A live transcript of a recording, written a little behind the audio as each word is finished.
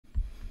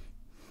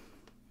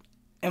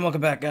And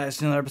welcome back, guys,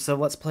 to another episode of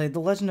Let's Play The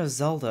Legend of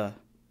Zelda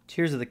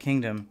Tears of the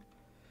Kingdom.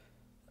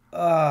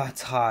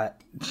 It's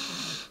hot.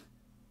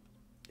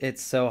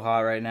 It's so hot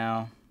right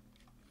now.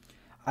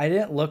 I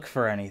didn't look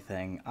for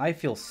anything. I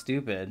feel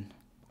stupid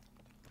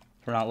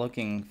for not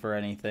looking for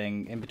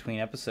anything in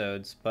between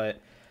episodes, but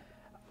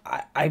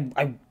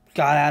I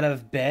got out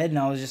of bed and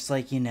I was just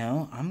like,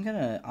 I'm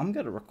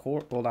gonna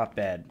record. Well, not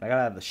bed. I got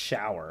out of the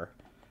shower.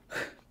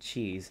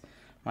 Jeez,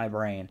 my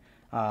brain.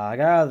 I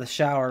got out of the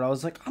shower and I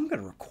was like, I'm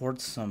gonna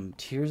record some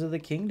Tears of the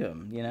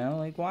Kingdom.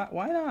 Like why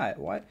not?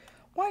 Why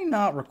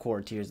not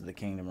record Tears of the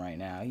Kingdom right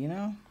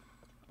now?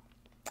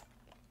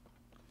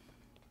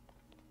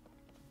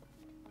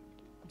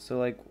 So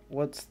like,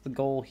 what's the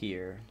goal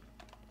here?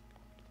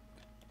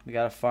 We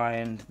gotta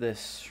find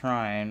this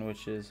shrine,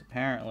 which is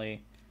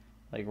apparently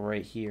like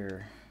right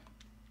here.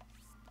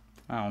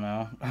 I don't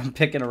know. I'm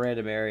picking a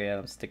random area.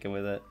 I'm sticking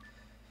with it.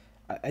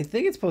 I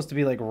think it's supposed to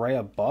be like right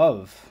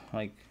above.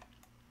 Like,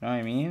 you know what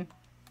I mean?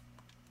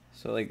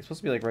 So like, it's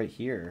supposed to be like right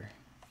here.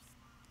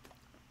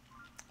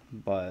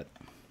 But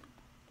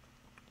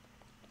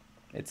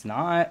it's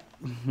not.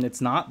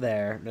 It's not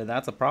there.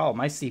 That's a problem.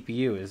 My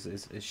CPU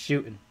is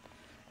shooting.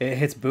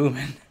 It's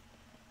booming.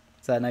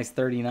 It's that nice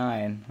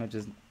 39, which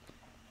is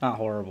not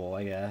horrible,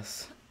 I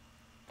guess.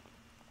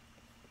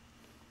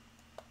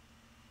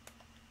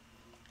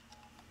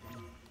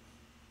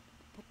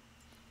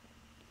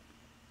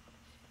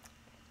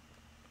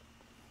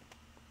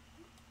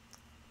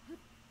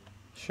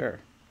 Sure.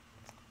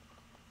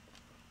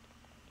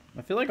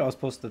 I feel like I was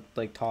supposed to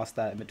like toss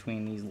that in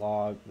between these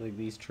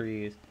these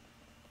trees,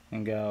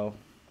 and go.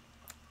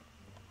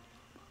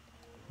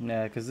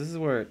 Yeah, because this is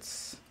where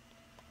it's.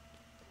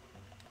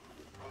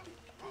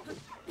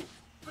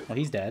 Well,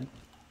 he's dead.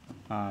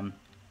 I'm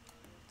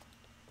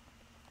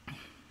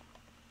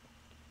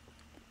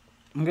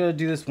gonna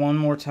do this one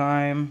more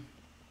time.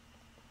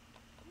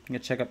 I'm gonna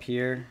check up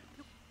here,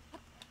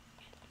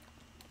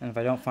 and if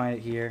I don't find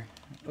it here,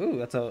 ooh,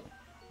 that's a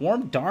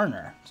warm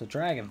darner. It's a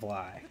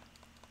dragonfly.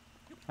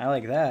 I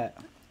like that.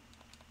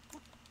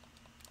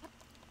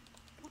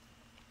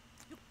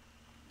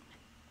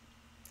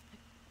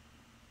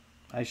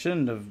 I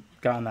shouldn't have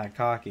gotten that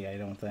cocky, I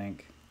don't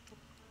think.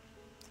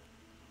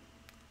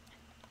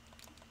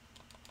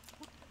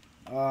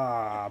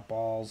 Ah,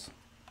 balls.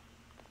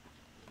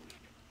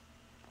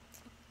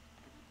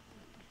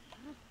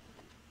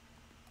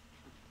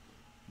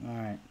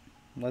 Alright,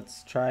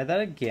 let's try that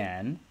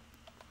again.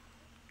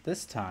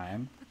 This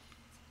time,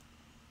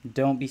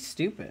 don't be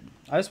stupid.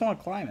 I just want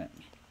to climb it.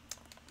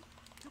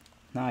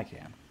 Now I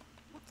can.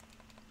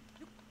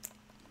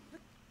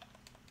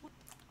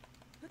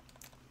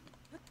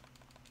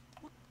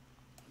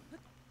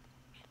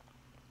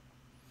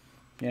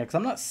 Yeah, because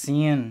I'm not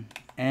seeing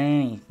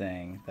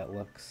anything that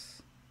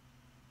looks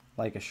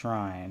like a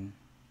shrine.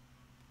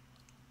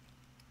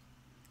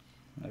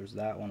 There's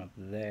that one up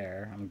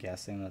there. I'm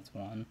guessing that's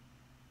one.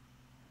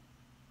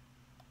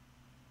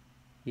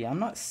 Yeah, I'm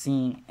not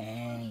seeing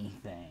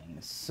anything.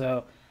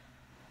 So,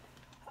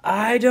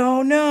 I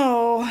don't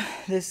know.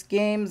 This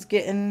game's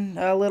getting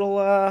a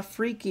little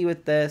freaky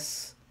with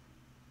this.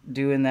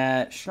 Doing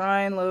that.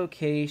 Shrine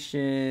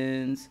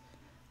locations.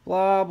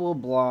 Blah, blah,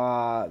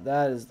 blah.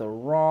 That is the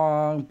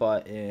wrong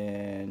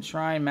button.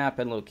 Shrine map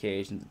and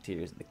locations of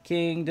Tears of the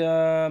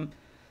Kingdom.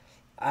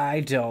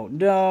 I don't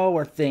know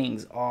where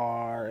things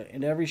are.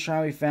 And every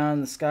shrine we found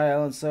in the Sky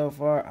Island so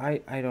far,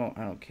 I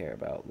don't care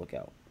about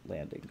Lookout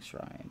Landing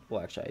Shrine.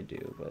 Well, actually I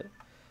do, but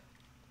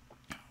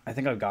I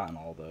think I've gotten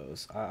all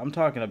those. I'm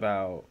talking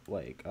about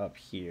like up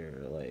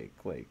here,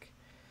 like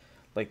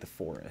the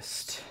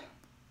forest.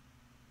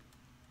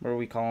 What are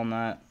we calling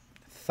that?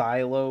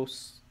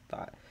 Thylos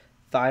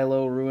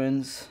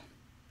ruins.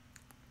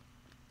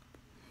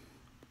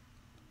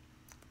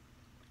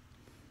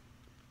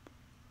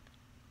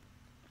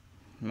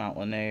 Mount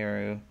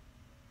Lanayru.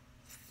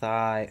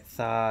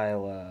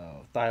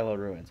 Thylo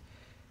ruins.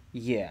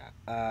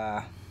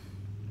 Yeah.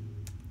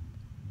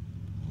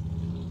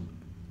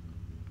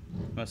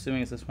 I'm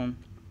assuming it's this one.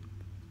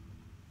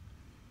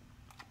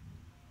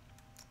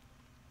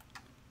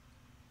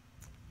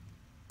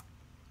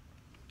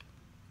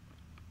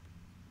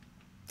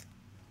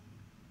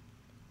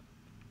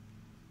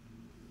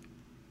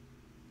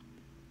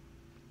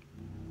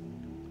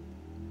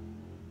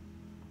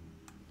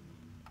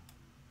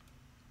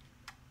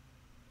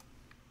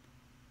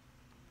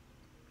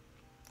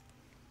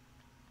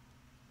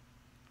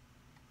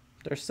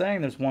 They're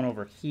saying there's one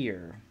over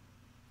here.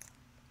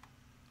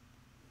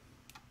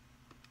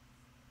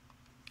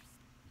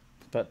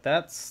 But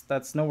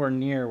that's nowhere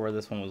near where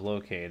this one was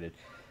located.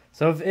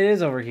 So if it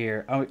is over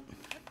here,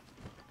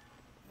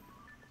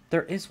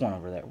 there is one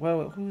over there.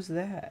 Well, who's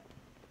that?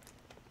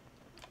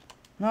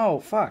 No,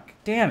 fuck.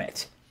 Damn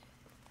it.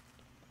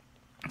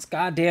 It's a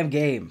goddamn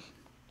game.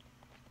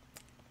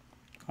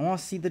 I want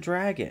to see the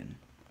dragon.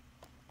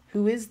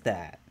 Who is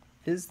that?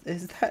 Is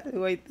that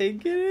who I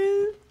think it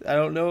is? I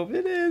don't know if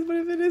it is, but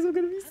if it is, I'm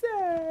gonna be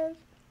sad.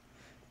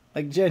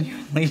 Like,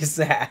 genuinely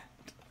sad.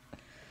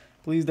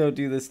 Please don't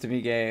do this to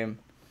me, game.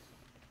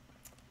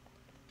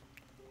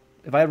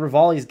 If I had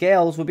Rivali's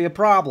Gales, would be a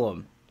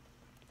problem.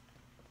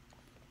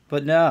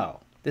 But no,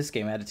 this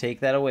game had to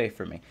take that away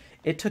from me.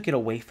 It took it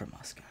away from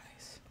us,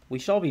 guys. We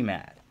shall be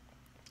mad.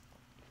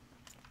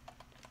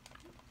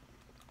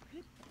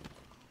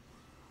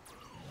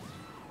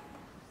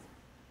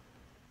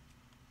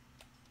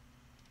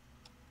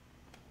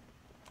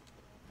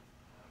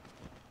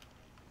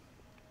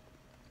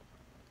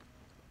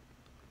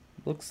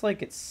 Looks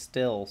like it's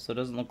still, so it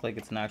doesn't look like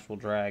it's an actual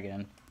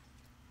dragon.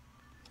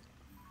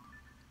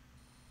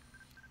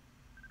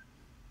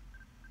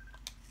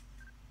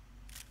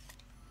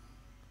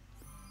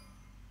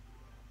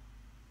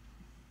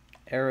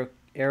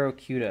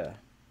 Arrocuda.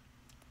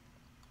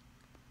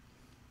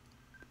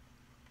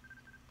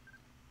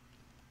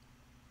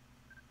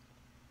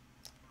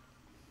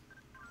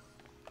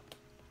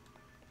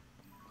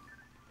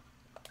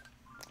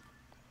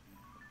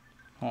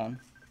 Hold on.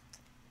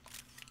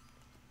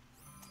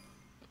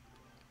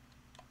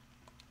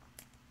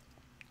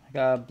 I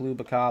got a blue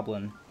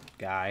bokoblin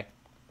guy.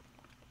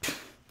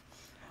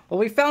 Well,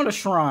 we found a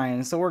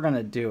shrine, so we're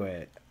gonna do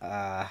it.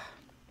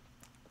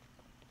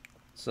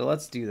 So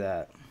let's do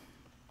that.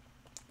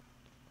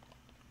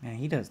 Man,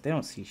 they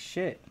don't see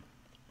shit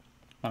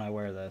when I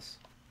wear this.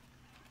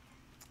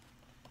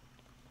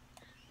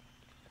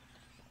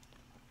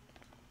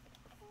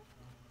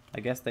 I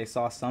guess they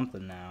saw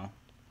something now.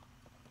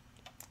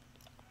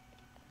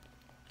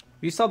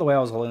 If you saw the way I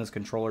was holding this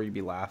controller, you'd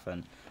be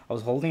laughing. I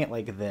was holding it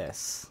like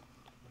this.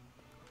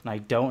 And I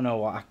don't know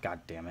why. God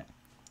damn it.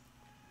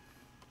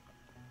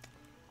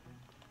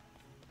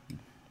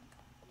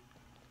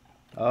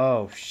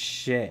 Oh,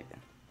 shit.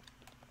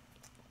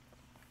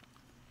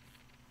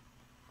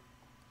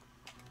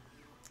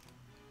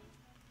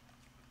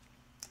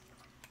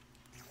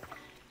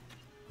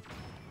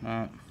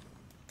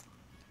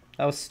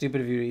 That was stupid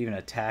of you to even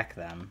attack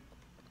them.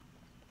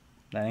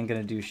 That ain't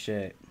gonna do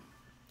shit.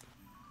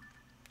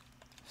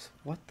 So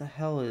what the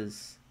hell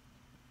is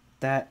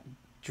that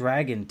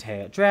dragon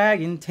tail?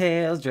 Dragon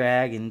tails,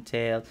 dragon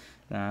tails.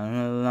 Come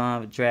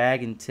along with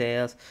dragon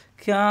tails.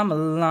 Come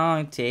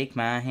along, take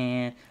my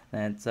hand.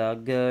 Let's all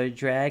go to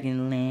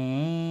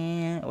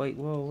Dragonland. Wait,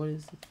 whoa, what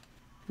is it?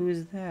 Who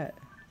is that?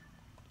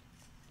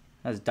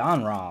 That's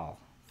Donral.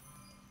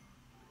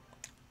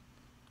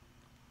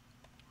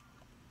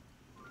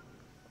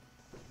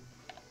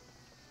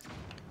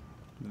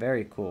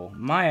 Very cool.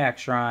 Mayak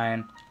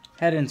Shrine.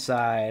 Head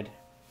inside.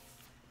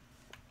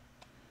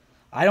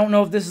 I don't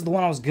know if this is the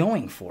one I was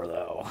going for,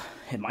 though.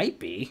 It might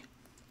be.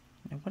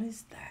 What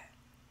is that?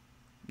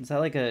 Is that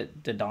like a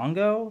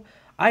Dodongo?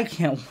 I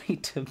can't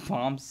wait to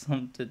bomb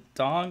some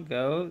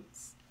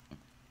Dodongos.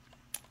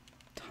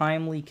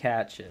 Timely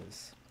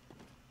catches.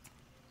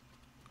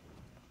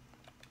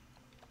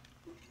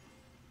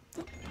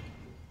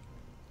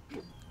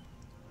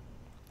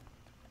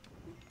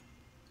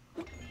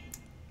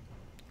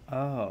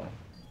 Oh.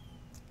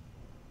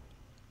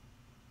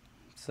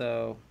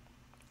 So.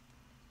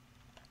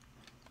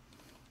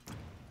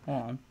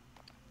 Hold on.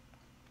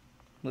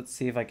 Let's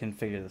see if I can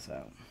figure this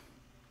out.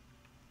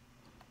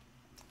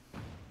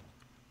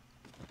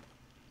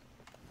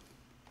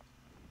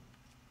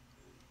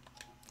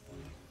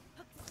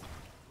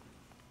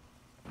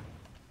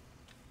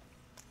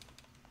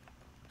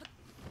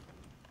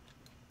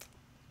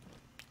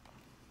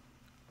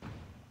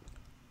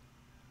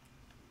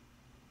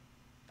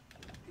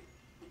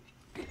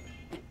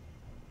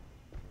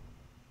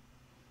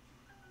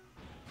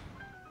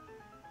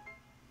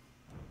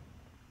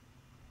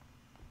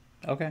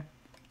 Okay.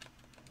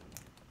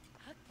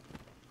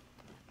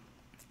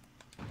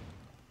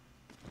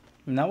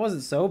 And that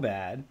wasn't so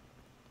bad.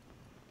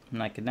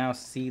 And I can now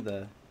see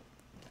the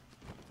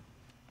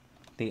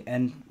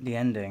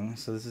ending.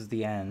 So this is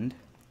the end.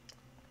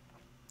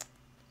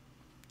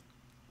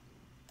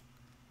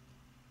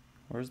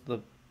 Where's the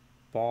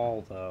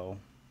ball, though?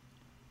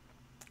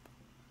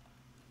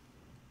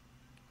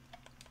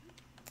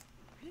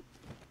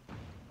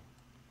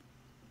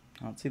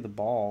 I don't see the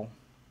ball.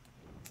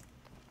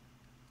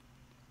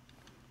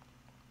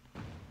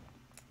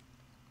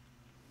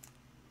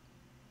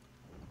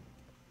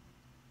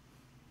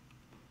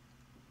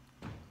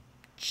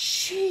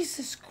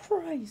 Jesus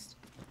Christ.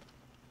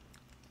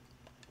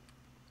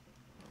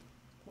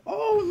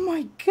 Oh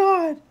my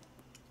God.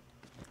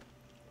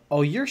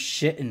 Oh, you're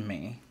shitting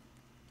me.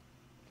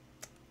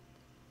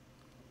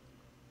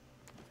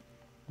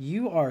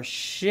 You are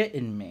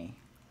shitting me.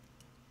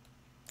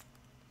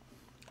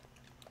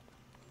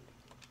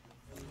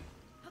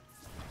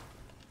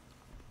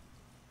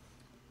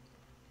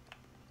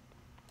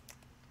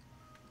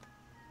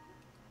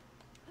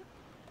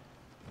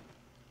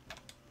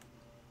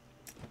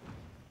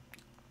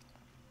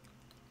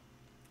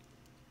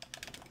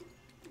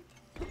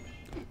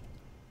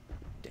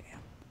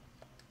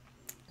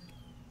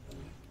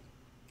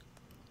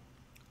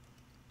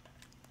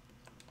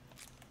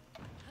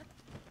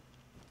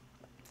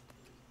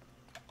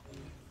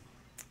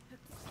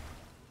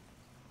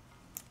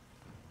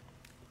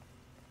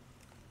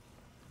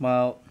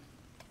 Well,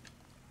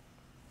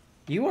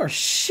 you are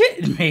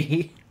shitting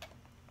me.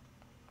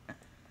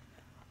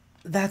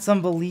 That's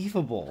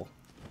unbelievable.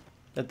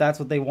 That's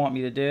what they want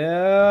me to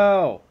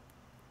do.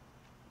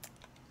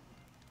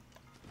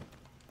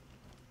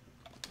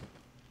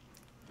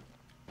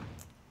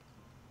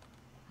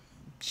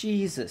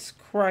 Jesus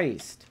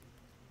Christ.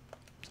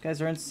 These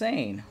guys are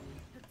insane.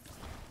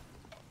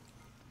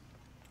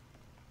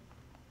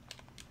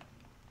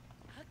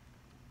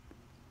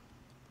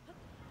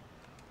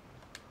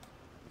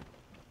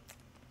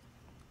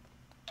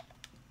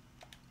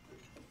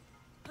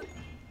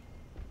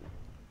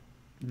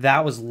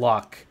 That was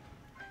luck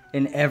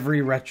in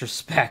every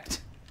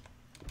retrospect.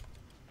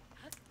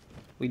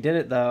 We did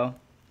it, though.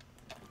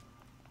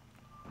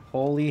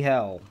 Holy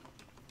hell.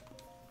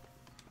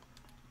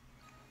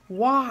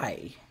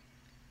 Why?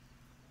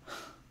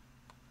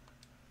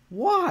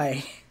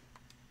 Why?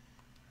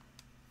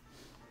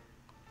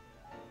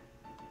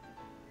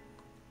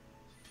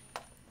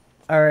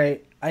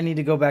 Alright, I need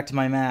to go back to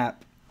my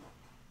map.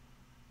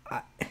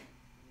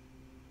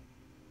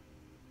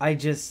 I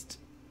just...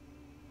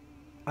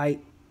 What?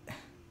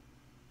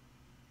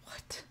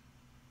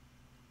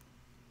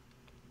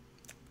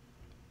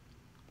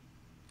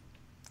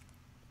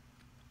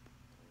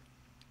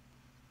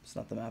 It's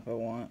not the map I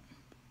want.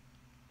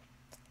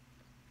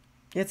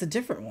 Yeah, it's a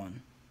different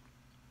one.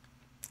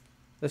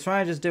 This one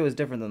I just did was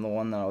different than the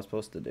one that I was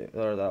supposed to do,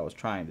 or that I was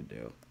trying to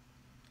do.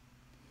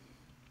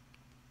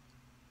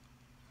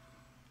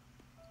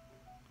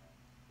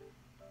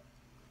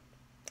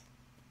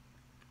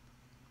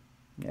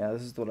 Yeah,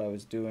 this is what I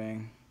was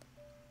doing.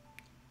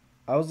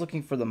 I was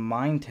looking for the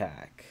mine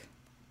tack.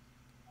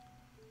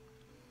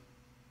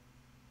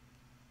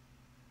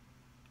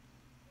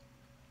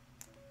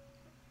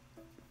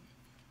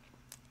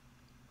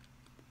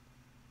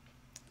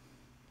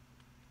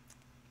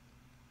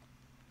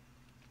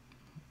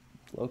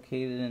 It's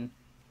located in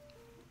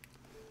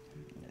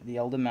the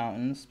Zelda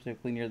Mountains,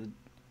 particularly near the...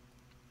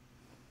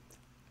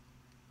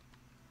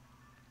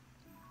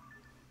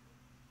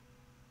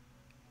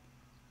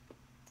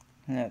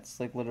 And that's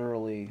like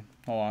literally...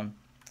 Hold on.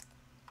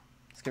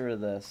 Let's get rid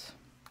of this.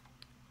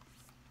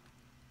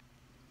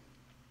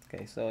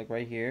 Okay, so like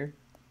right here.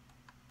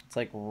 It's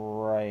like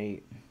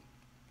right...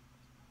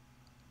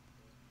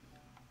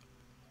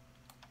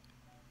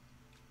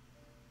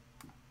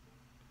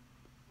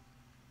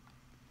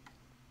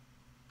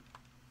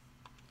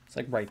 It's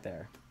like right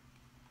there.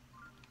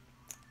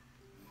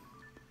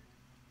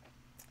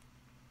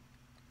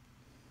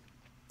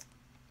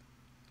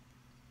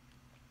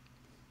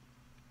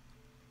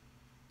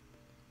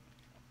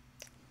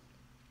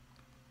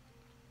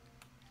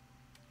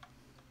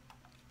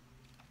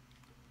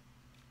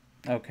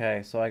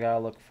 Okay, so I gotta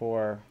look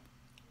for...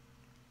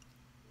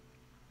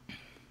 I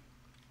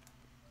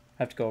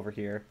have to go over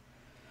here.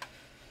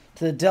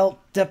 To the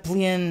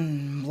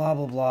Deplian blah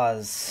blah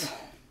blahs.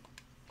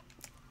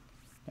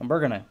 And we're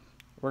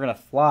gonna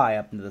fly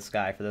up into the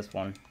sky for this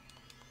one.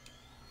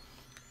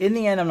 In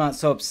the end, I'm not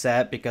so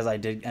upset because I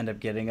did end up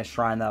getting a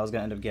shrine that I was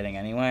gonna end up getting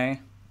anyway,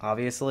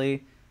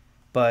 obviously.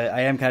 But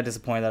I am kind of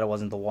disappointed that it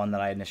wasn't the one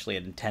that I initially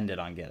had intended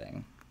on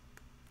getting.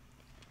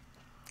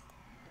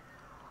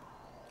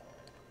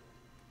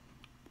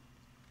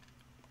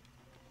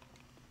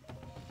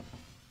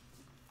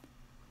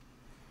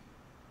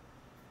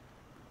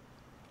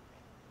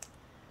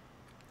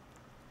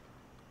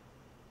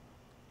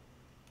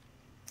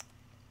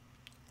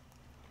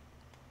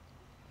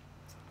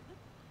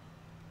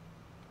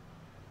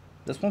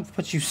 This one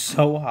puts you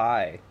so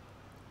high.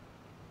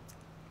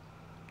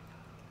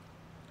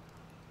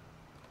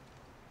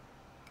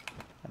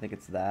 I think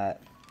it's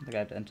that. I think I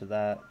have to enter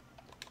that.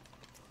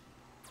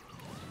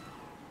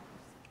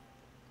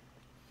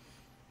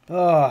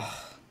 Ugh.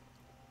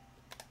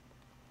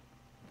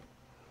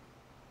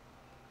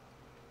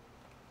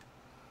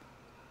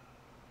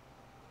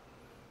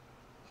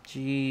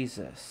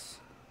 Jesus.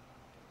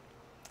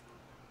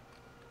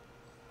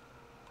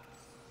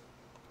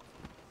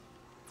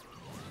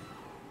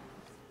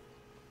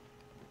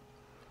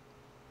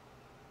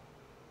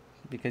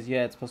 Because,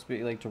 yeah, it's supposed to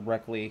be, like,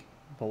 directly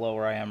below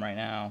where I am right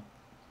now.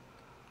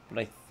 But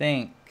I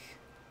think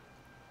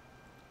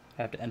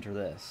I have to enter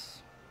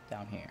this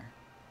down here.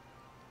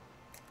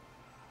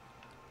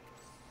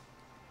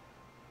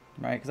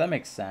 Right? Because that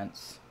makes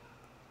sense.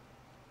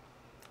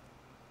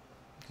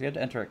 Because you have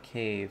to enter a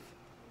cave.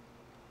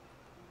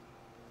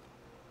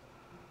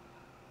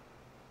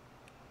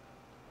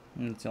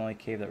 And it's the only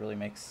cave that really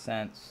makes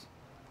sense.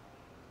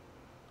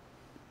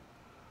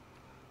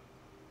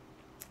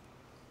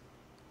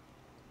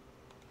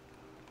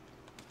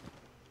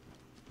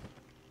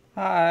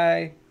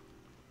 Hi.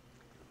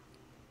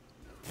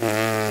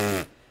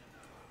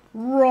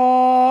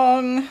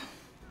 Wrong.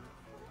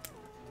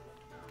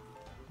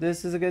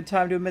 This is a good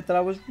time to admit that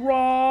I was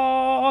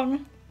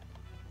wrong.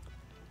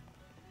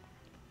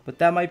 But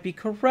that might be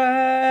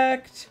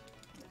correct.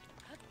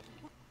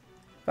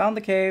 Found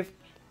the cave.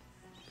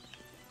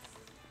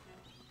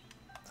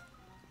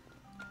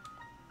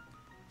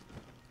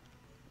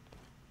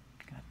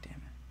 God damn it.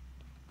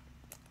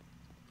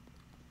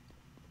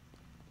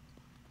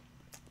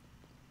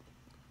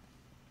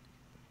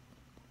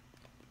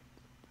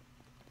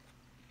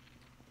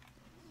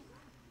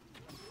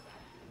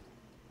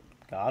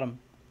 Got him.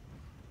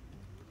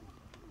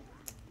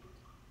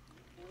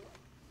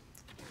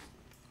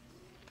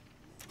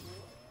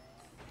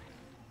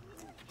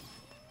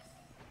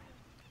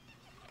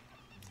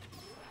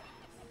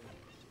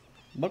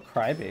 Look,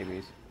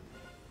 crybabies.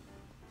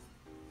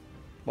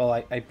 Well,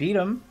 I beat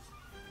them.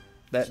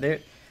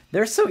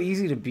 They're so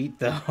easy to beat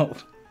though.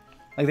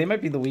 Like they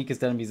might be the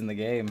weakest enemies in the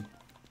game.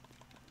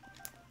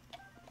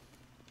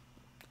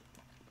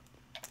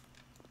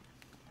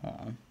 Hold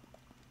on.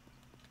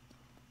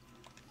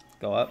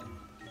 Go up.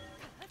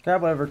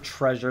 Grab whatever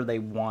treasure they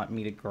want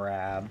me to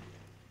grab.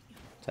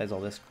 Besides all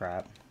this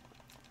crap.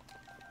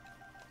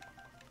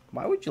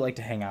 Why would you like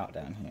to hang out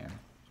down here?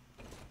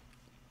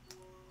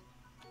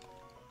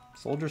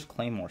 Soldier's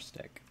Claymore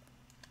Stick.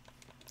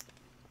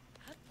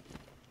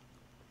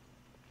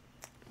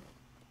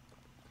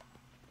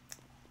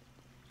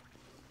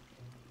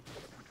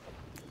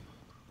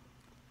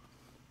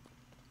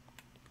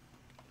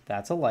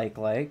 That's a like.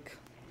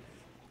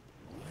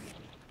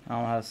 I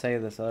don't know how to say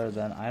this other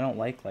than I don't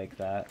like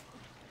that.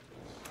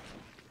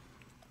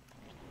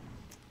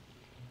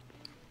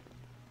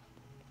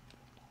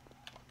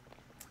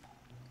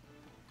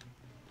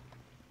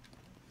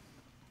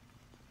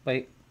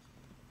 Wait.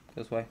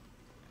 This way.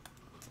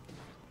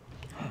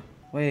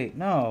 Wait,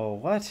 no,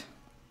 what?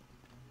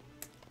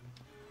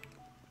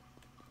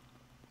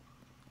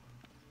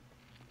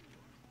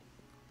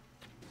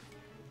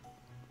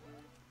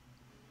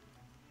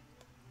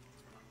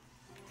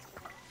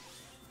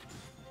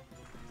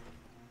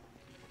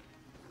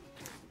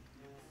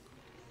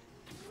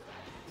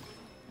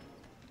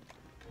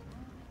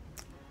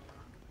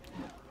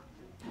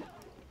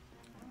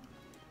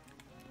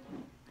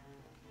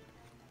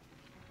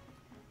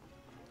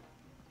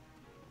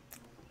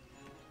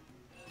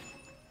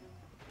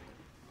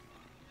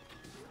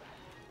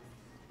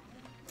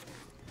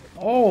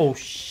 Oh,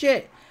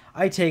 shit!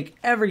 I take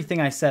everything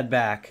I said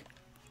back.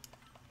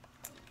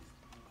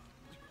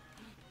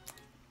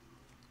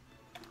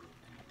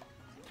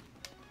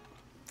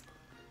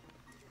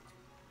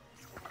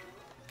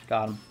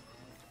 Got him.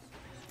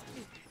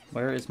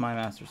 Where is my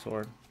Master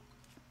Sword?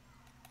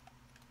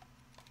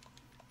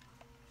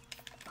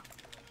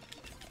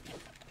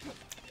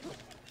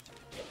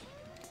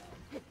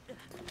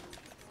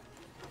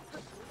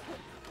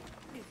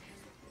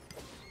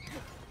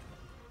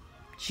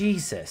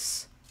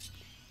 Jesus.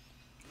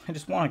 I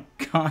just want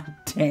a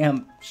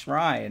goddamn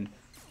shrine.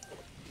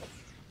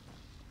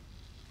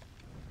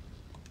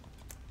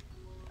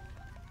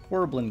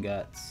 Warbling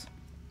guts.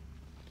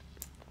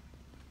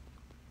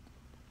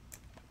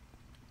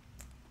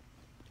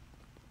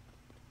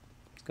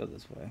 Let's go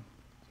this way.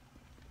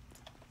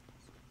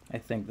 I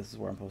think this is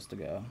where I'm supposed to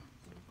go.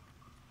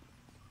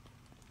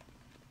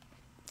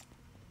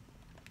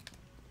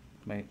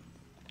 Wait.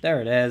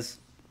 There it is.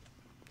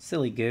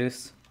 Silly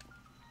goose.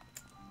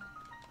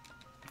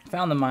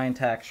 Found the Mine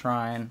Tax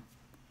Shrine.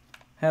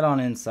 Head on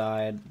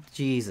inside.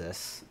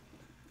 Jesus.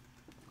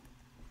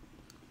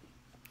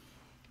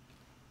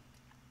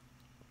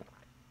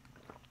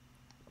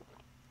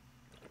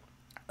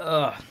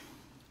 Ugh.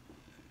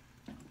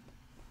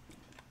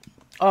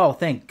 Oh,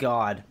 thank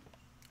God.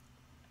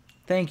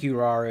 Thank you,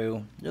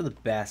 Raru. You're the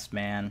best,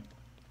 man.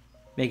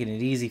 Making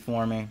it easy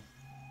for me.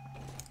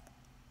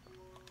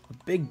 A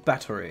big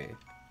battery.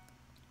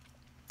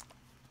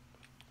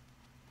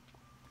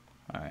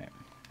 Alright.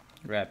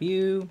 Grab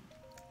you.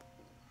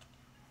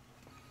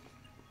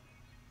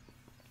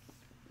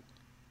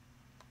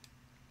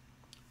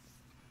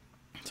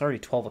 It's already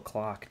 12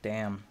 o'clock.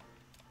 Damn.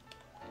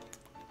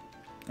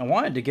 I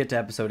wanted to get to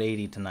episode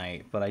 80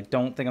 tonight, but I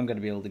don't think I'm going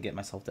to be able to get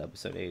myself to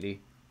episode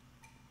 80.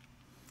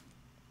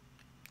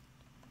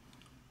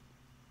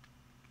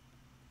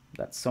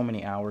 That's so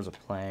many hours of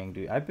playing,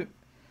 dude. I feel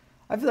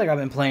like I've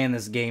been playing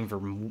this game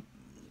for...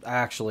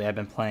 Actually, I've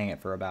been playing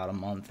it for about a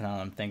month now.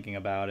 I'm thinking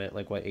about it.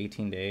 Like, what,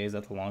 18 days?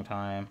 That's a long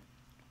time.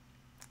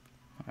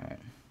 Alright.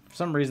 For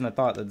some reason, I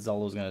thought that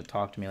Zelda was going to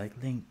talk to me like,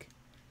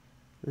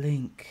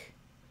 Link,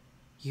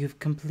 you've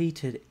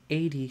completed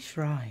 80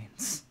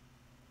 shrines.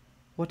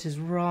 What is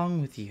wrong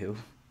with you?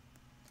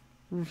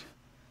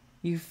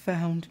 You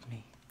found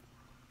me.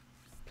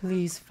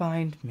 Please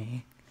find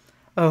me.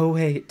 Oh,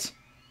 wait.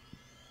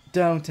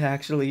 Don't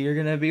actually. You're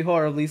going to be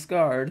horribly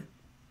scarred.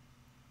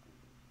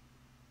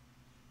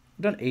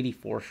 I've done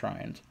 84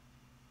 shrines.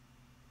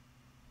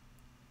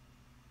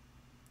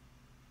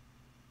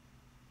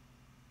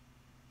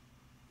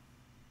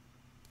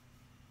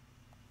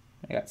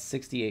 I got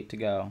 68 to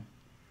go.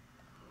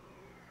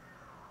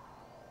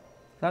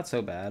 Not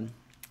so bad.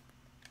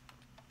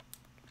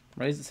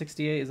 Right, is it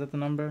 68? Is that the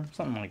number?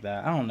 Something like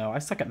that. I don't know. I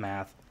suck at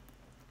math.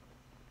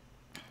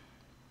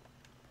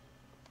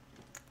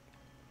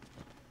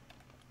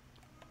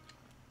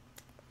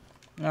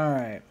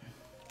 Alright.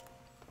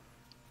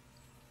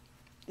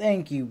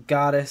 Thank you,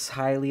 Goddess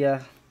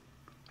Hylia.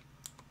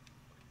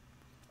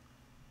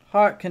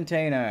 Heart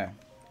container.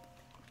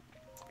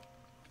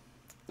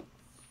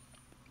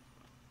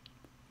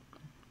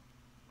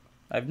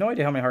 I have no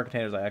idea how many heart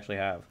containers I actually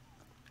have.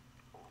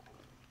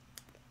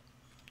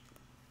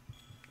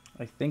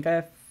 I think I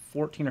have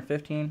 14 or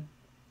 15.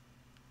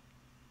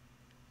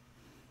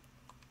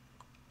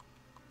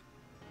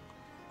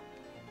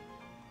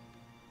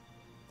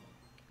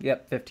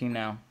 Yep, 15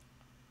 now.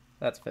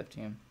 That's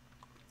 15.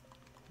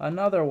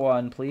 Another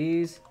one,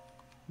 please.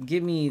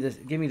 Give me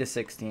the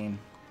 16.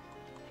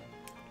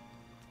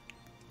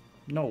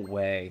 No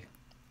way.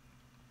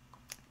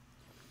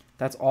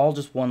 That's all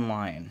just one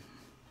line.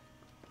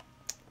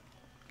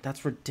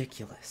 That's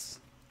ridiculous.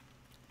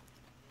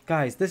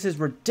 Guys, this is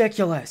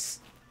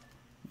ridiculous.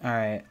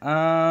 Alright,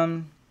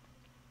 well,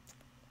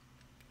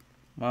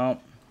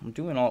 we've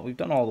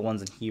done all the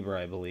ones in Hebrew,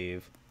 I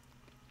believe.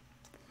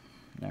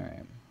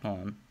 Alright, hold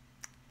on.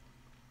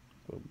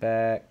 Go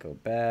back, go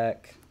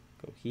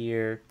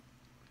here.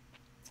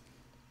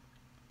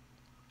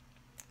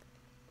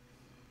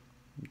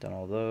 We've done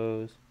all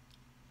those.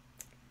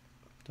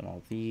 Done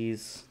all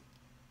these.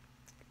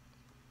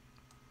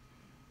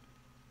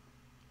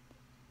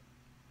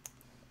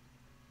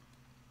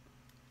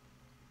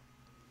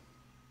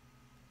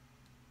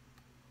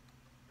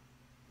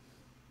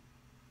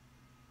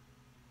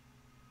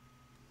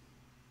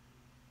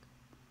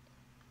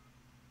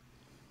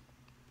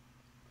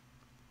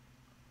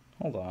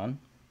 Hold on.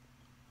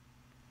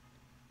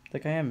 I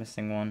think I am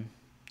missing one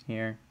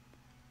here.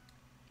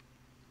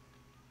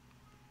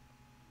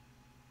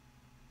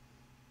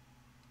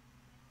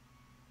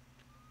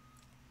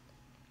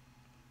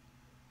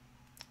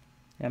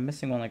 Yeah, I'm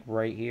missing one like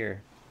right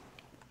here.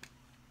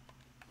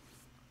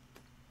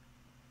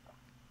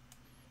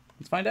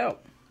 Let's find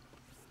out.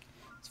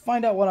 Let's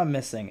find out what I'm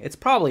missing. It's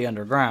probably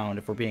underground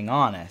if we're being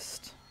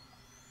honest.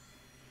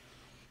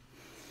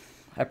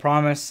 I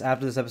promise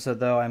after this episode,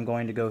 though, I'm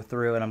going to go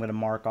through and I'm going to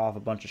mark off a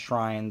bunch of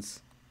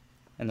shrines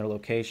and their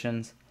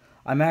locations.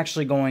 I'm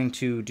actually going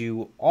to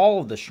do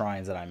all of the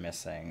shrines that I'm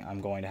missing.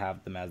 I'm going to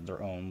have them as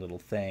their own little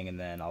thing, and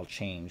then I'll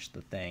change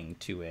the thing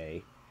to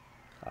a...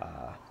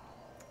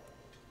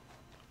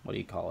 what do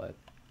you call it?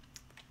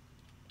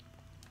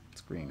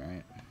 It's green,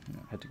 right? No,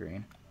 head to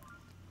green.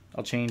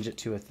 I'll change it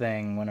to a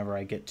thing whenever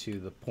I get to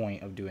the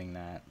point of doing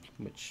that,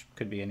 which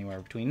could be anywhere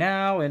between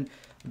now and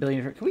a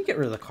billion. Can we get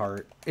rid of the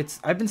cart?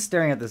 I've been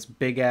staring at this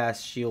big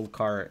ass shield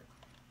cart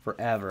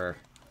forever,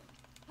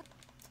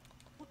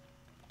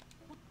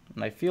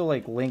 and I feel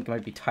like Link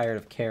might be tired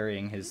of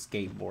carrying his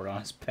skateboard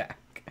on his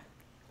back.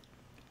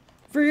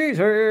 Freeze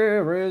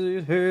hair, raise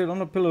his head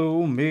on a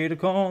pillow made of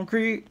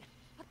concrete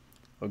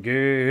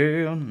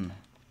again.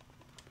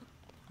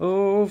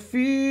 Oh,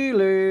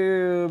 feel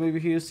it. Maybe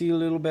he'll see a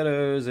little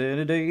better than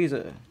a days.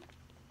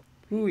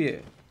 Ooh, yeah.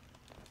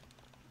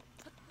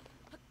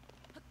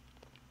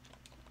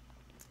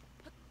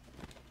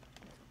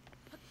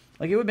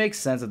 Like, it would make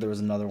sense if there was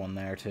another one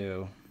there,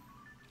 too.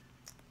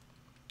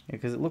 Yeah,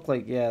 because it looked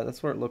like, yeah,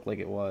 that's where it looked like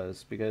it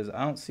was. Because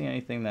I don't see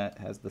anything that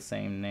has the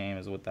same name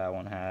as what that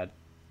one had.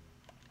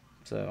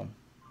 So,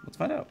 let's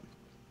find out.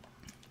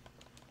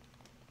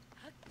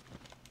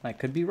 I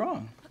could be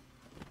wrong.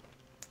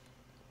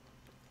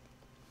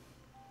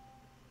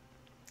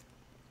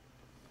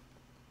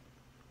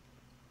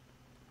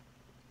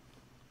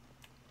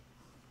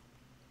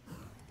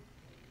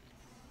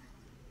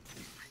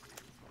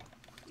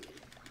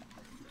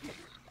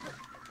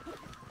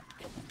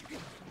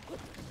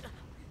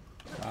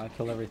 I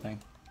killed everything.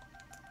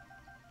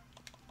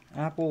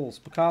 Apples,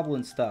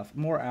 bokoblin stuff,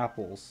 more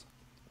apples.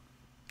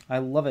 I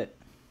love it.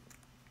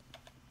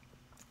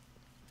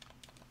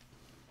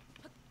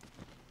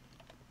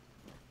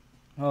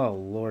 Oh,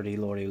 lordy,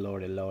 lordy,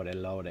 lordy, lordy,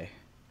 lordy.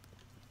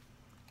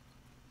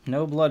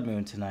 No blood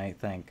moon tonight,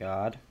 thank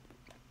God.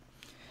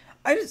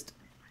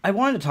 I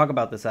wanted to talk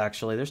about this,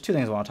 actually. There's two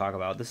things I want to talk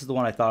about. This is the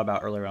one I thought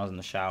about earlier when I was in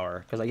the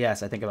shower. Because,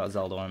 yes, I think about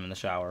Zelda when I'm in the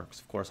shower.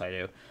 Because, of course, I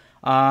do.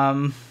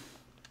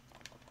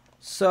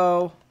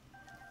 So,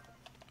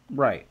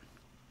 right.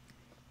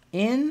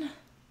 In,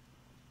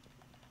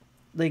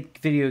 like,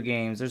 video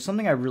games, there's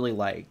something I really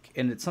like.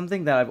 And it's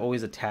something that I've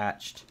always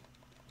attached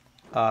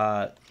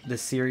the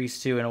series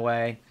to, in a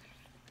way.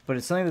 But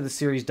it's something that the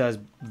series does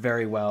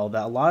very well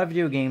that a lot of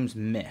video games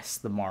miss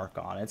the mark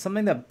on. It's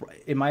something that,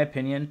 in my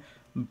opinion,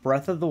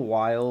 Breath of the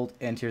Wild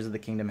and Tears of the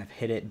Kingdom have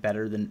hit it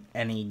better than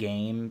any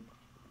game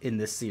in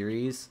this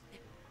series.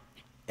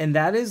 And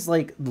that is,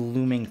 like, the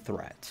looming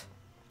threat.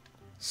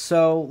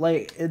 So,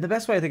 like, the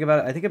best way I think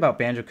about it, I think about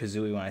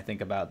Banjo-Kazooie when I think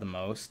about it the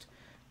most.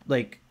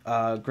 Like,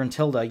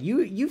 Gruntilda,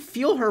 you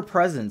feel her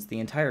presence the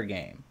entire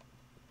game.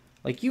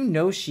 Like, you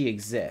know she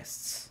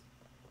exists.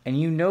 And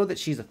you know that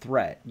she's a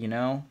threat, you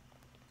know?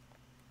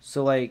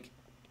 So, like,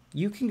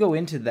 you can go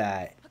into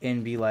that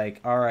and be like,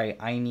 alright,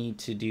 I need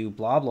to do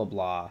blah, blah,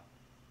 blah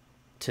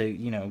to,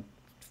 you know,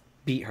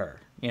 beat her.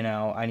 You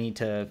know, I need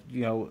to,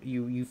 you know,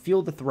 you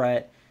feel the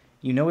threat,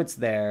 you know it's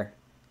there,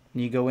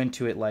 and you go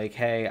into it like,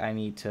 hey, I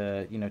need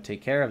to, you know,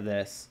 take care of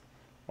this,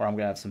 or I'm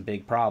going to have some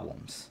big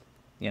problems,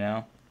 you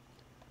know?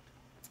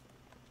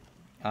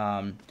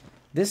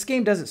 This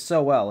game does it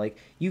so well. Like,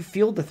 you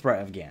feel the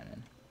threat of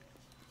Ganon.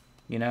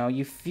 You know,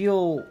 you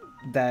feel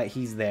that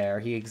he's there,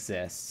 he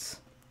exists.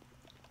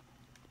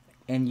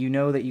 And you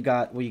know that you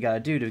got what you got to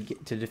do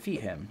to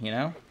defeat him, you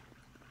know?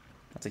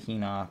 That's a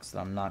Hinox that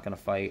I'm not gonna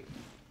fight.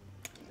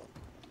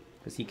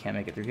 Because he can't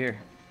make it through here.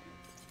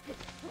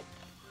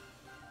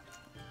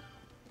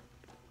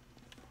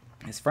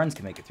 His friends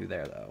can make it through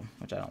there, though,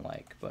 which I don't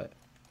like, but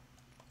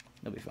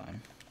they'll be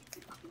fine.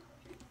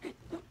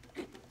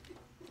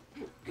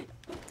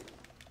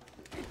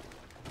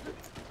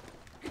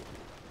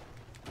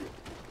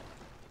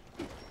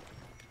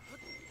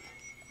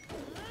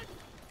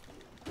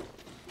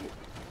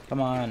 Come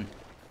on.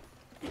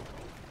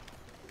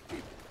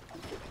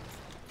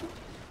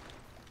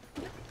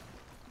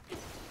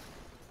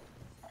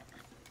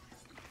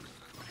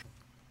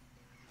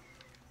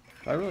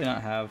 Do I really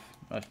not have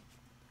a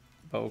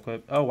bow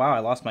equip? Oh wow, I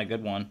lost my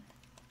good one.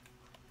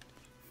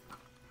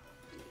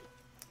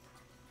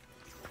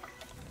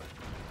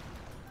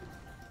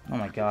 Oh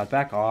my god,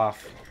 back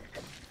off.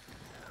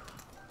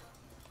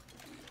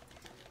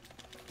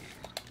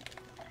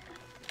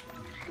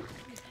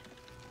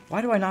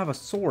 Why do I not have a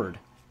sword?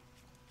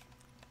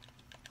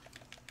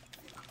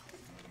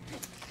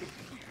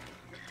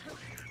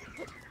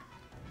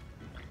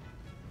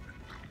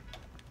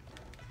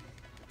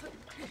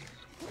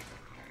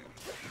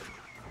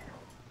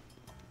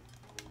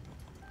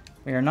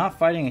 We are not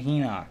fighting a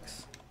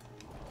Hinox.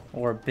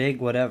 Or a big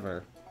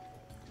whatever.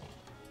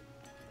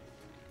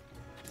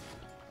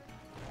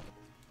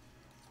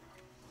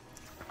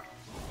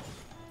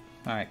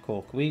 Alright,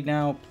 cool. Can we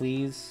now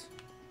please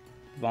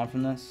move on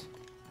from this?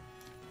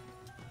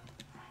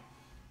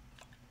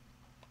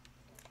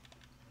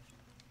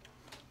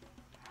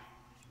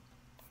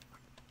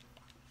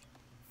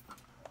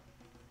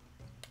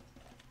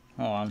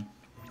 Hold on.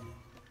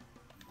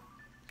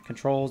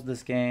 Controls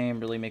this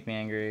game really make me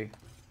angry.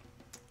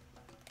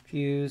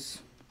 Fuse.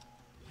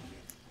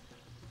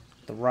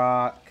 The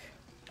rock.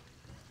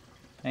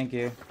 Thank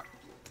you.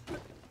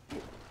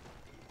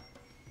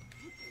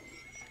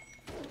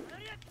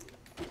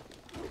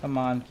 Come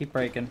on, keep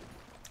breaking.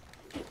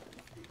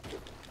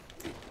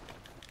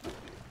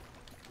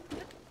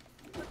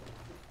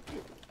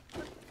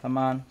 Come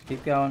on,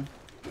 keep going.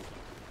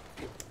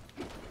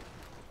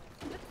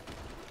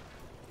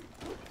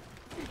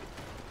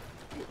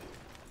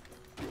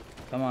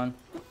 Come on.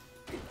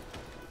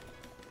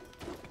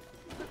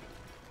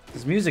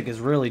 This music is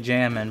really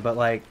jamming, but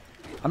like,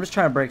 I'm just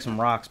trying to break some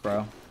rocks,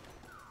 bro.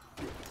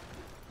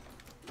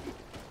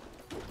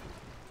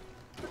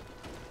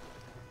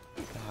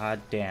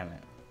 God damn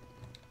it.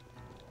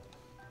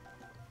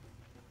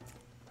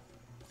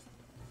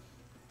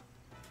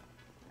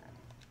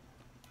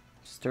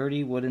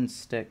 Sturdy wooden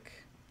stick.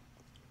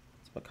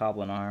 It's a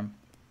bokoblin arm.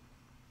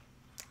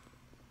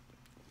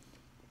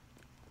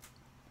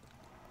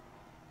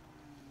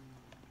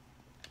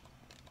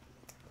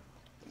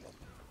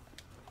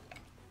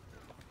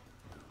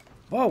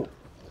 Whoa!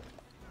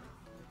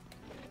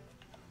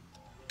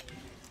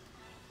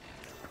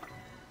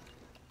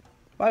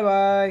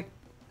 Bye-bye!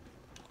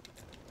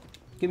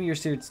 Give me your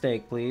seared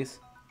steak, please.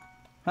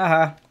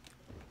 Haha.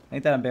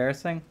 Ain't that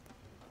embarrassing?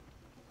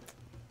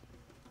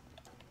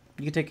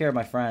 You can take care of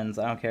my friends.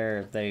 I don't care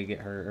if they get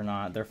hurt or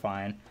not. They're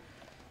fine.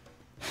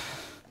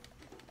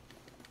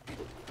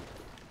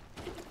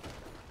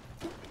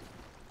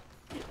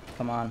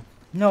 Come on.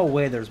 No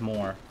way there's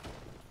more.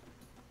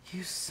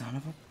 You son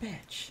of a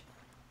bitch.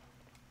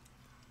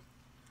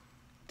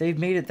 They've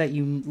made it that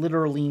you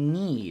literally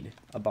need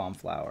a bomb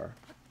flower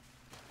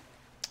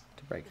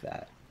to break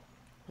that.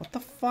 What the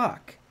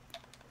fuck?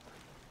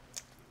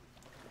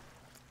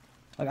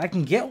 Like, I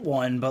can get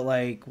one, but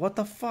like, what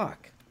the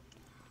fuck?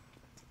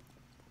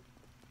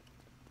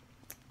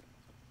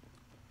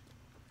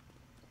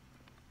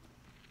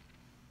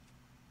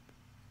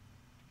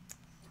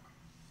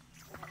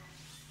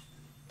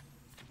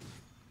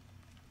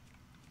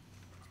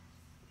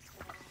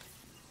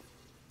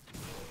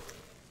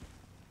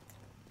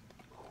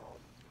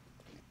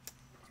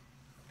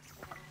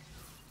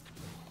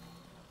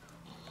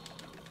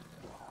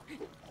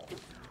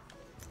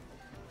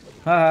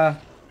 Haha.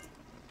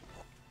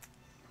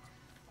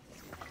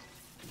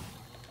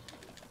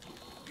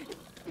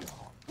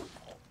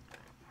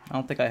 I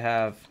don't think I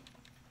have.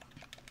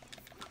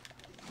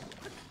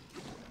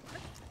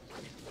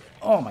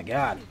 Oh my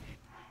god.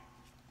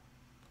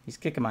 He's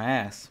kicking my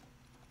ass.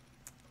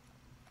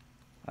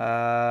 What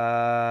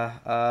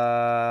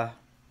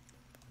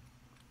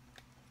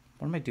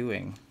am I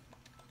doing?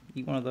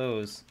 Eat one of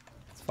those.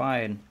 It's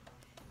fine.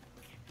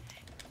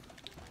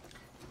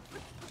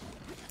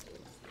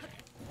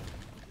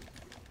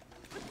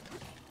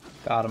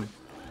 Got him.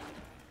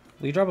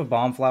 Will you drop a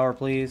bomb flower,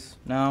 please?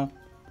 No?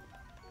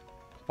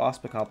 Boss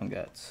bokoblin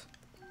guts.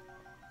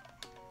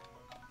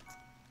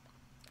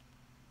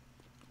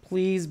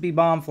 Please be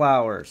bomb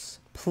flowers.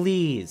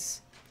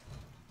 Please.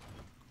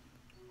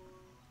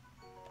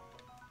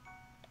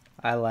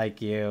 I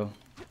like you.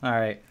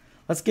 Alright.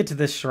 Let's get to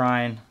this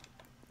shrine.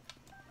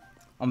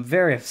 I'm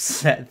very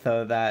upset,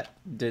 though, that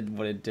did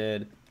what it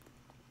did.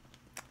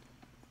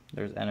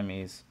 There's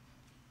enemies.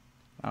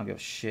 I don't give a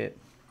shit.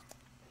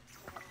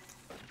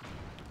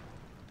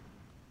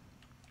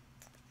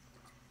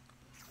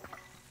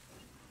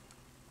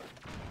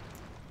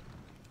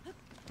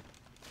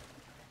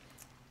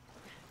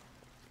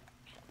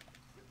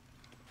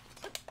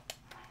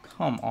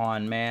 Come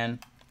on, man.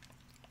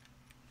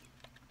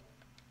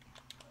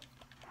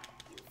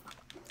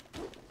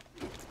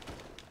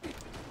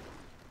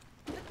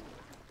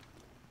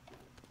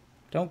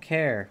 Don't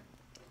care.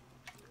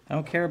 I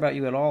don't care about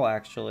you at all,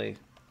 actually.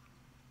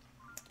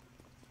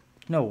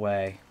 No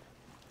way.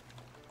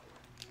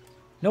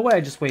 No way I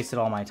just wasted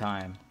all my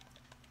time.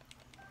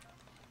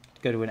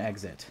 Go to an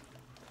exit.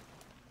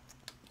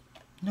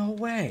 No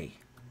way.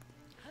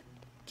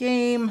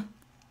 Game.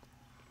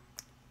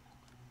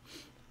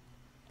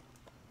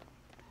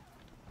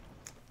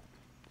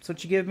 That's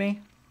what you give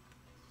me?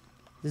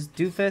 This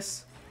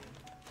doofus?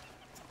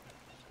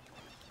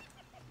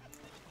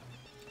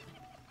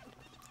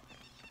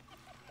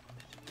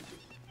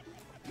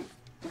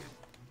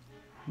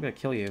 I'm gonna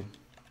kill you.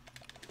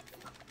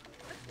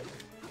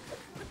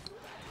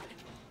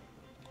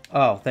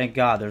 Oh, thank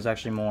God, there's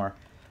actually more.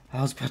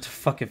 I was about to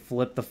fucking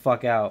flip the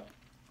fuck out.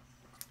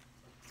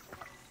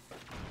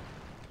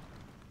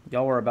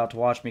 Y'all were about to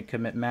watch me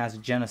commit mass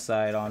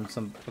genocide on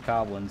some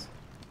goblins.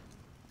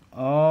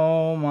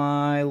 Oh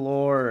my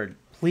lord.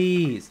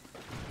 Please.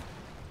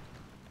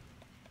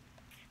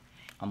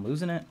 I'm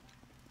losing it.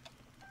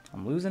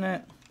 I'm losing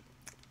it.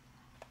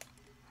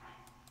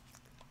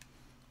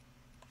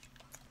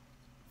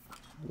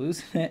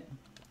 Losing it.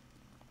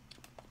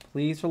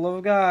 Please, for the love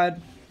of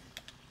God.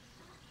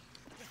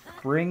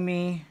 Bring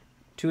me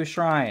to a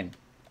shrine.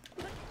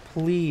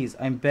 Please,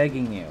 I'm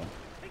begging you.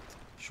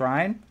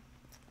 Shrine?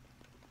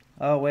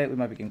 Oh, wait, we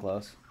might be getting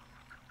close.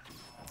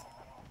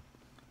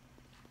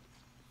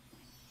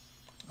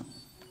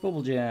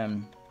 Bubble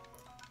Gem.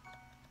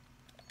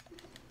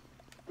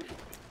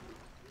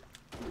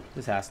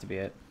 This has to be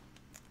it.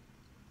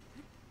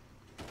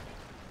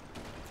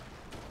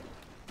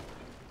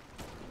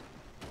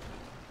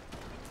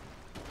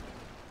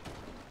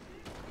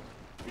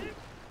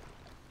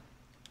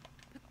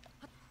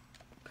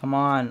 Come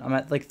on, I'm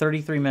at like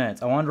 33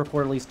 minutes. I wanted to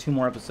record at least 2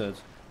 more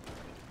episodes.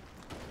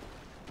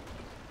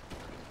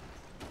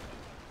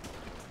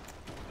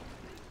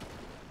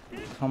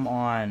 Come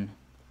on.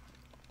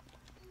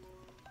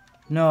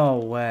 No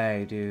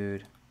way,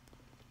 dude.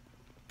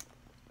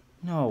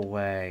 No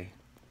way.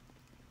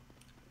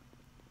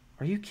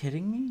 Are you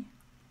kidding me?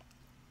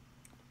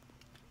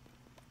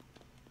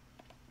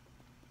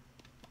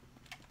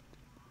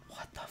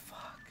 What the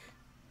fuck?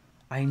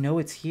 I know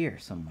it's here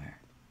somewhere.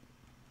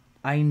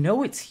 I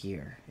know it's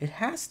here. It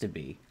has to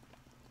be.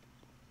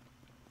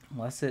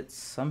 Unless it's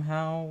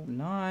somehow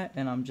not,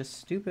 and I'm just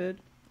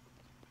stupid.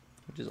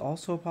 Which is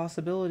also a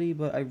possibility,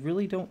 but I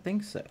really don't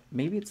think so.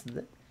 Maybe it's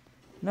the...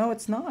 No,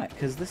 it's not,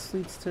 because this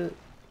leads to...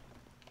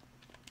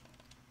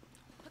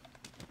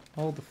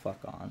 Hold the fuck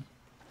on.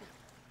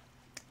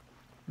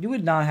 You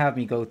would not have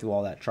me go through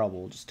all that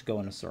trouble just to go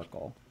in a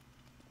circle.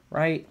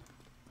 Right?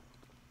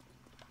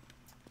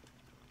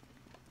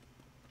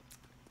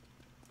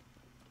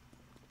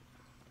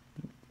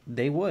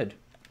 They would.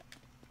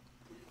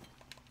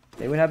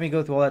 They would have me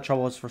go through all that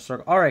trouble just for a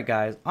circle. Alright,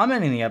 guys. I'm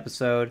ending the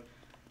episode.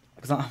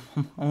 Because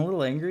I'm a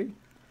little angry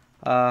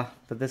that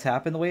this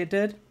happened the way it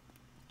did.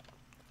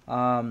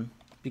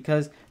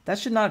 Because that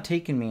should not have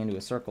taken me into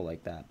a circle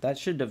like that. That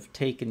should have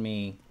taken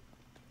me,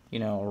 you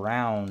know,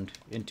 around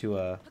into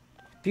a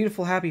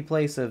beautiful, happy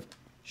place of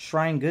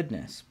shrine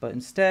goodness. But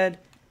instead,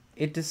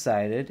 it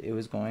decided it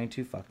was going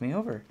to fuck me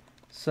over.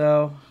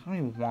 So, I don't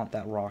even want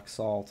that rock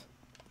salt.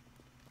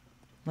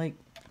 Like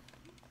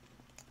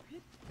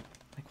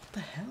what the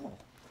hell?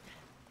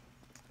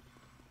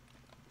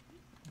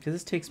 Because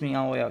this takes me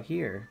all the way out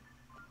here.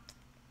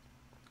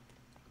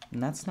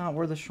 And that's not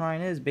where the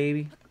shrine is,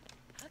 baby.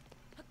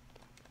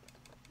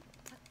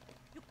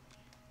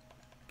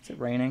 Is it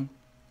raining?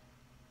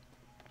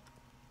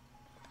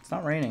 It's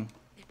not raining.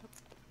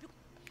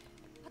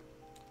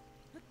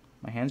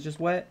 My hand's just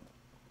wet.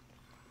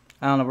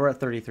 I don't know, we're at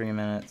 33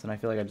 minutes, and I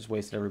feel like I just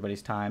wasted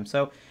everybody's time.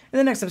 So, in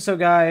the next episode,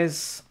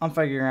 guys, I'm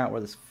figuring out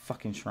where this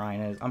fucking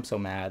shrine is. I'm so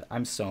mad.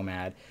 I'm so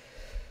mad.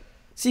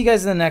 See you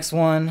guys in the next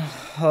one.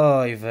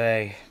 Oy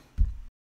vey.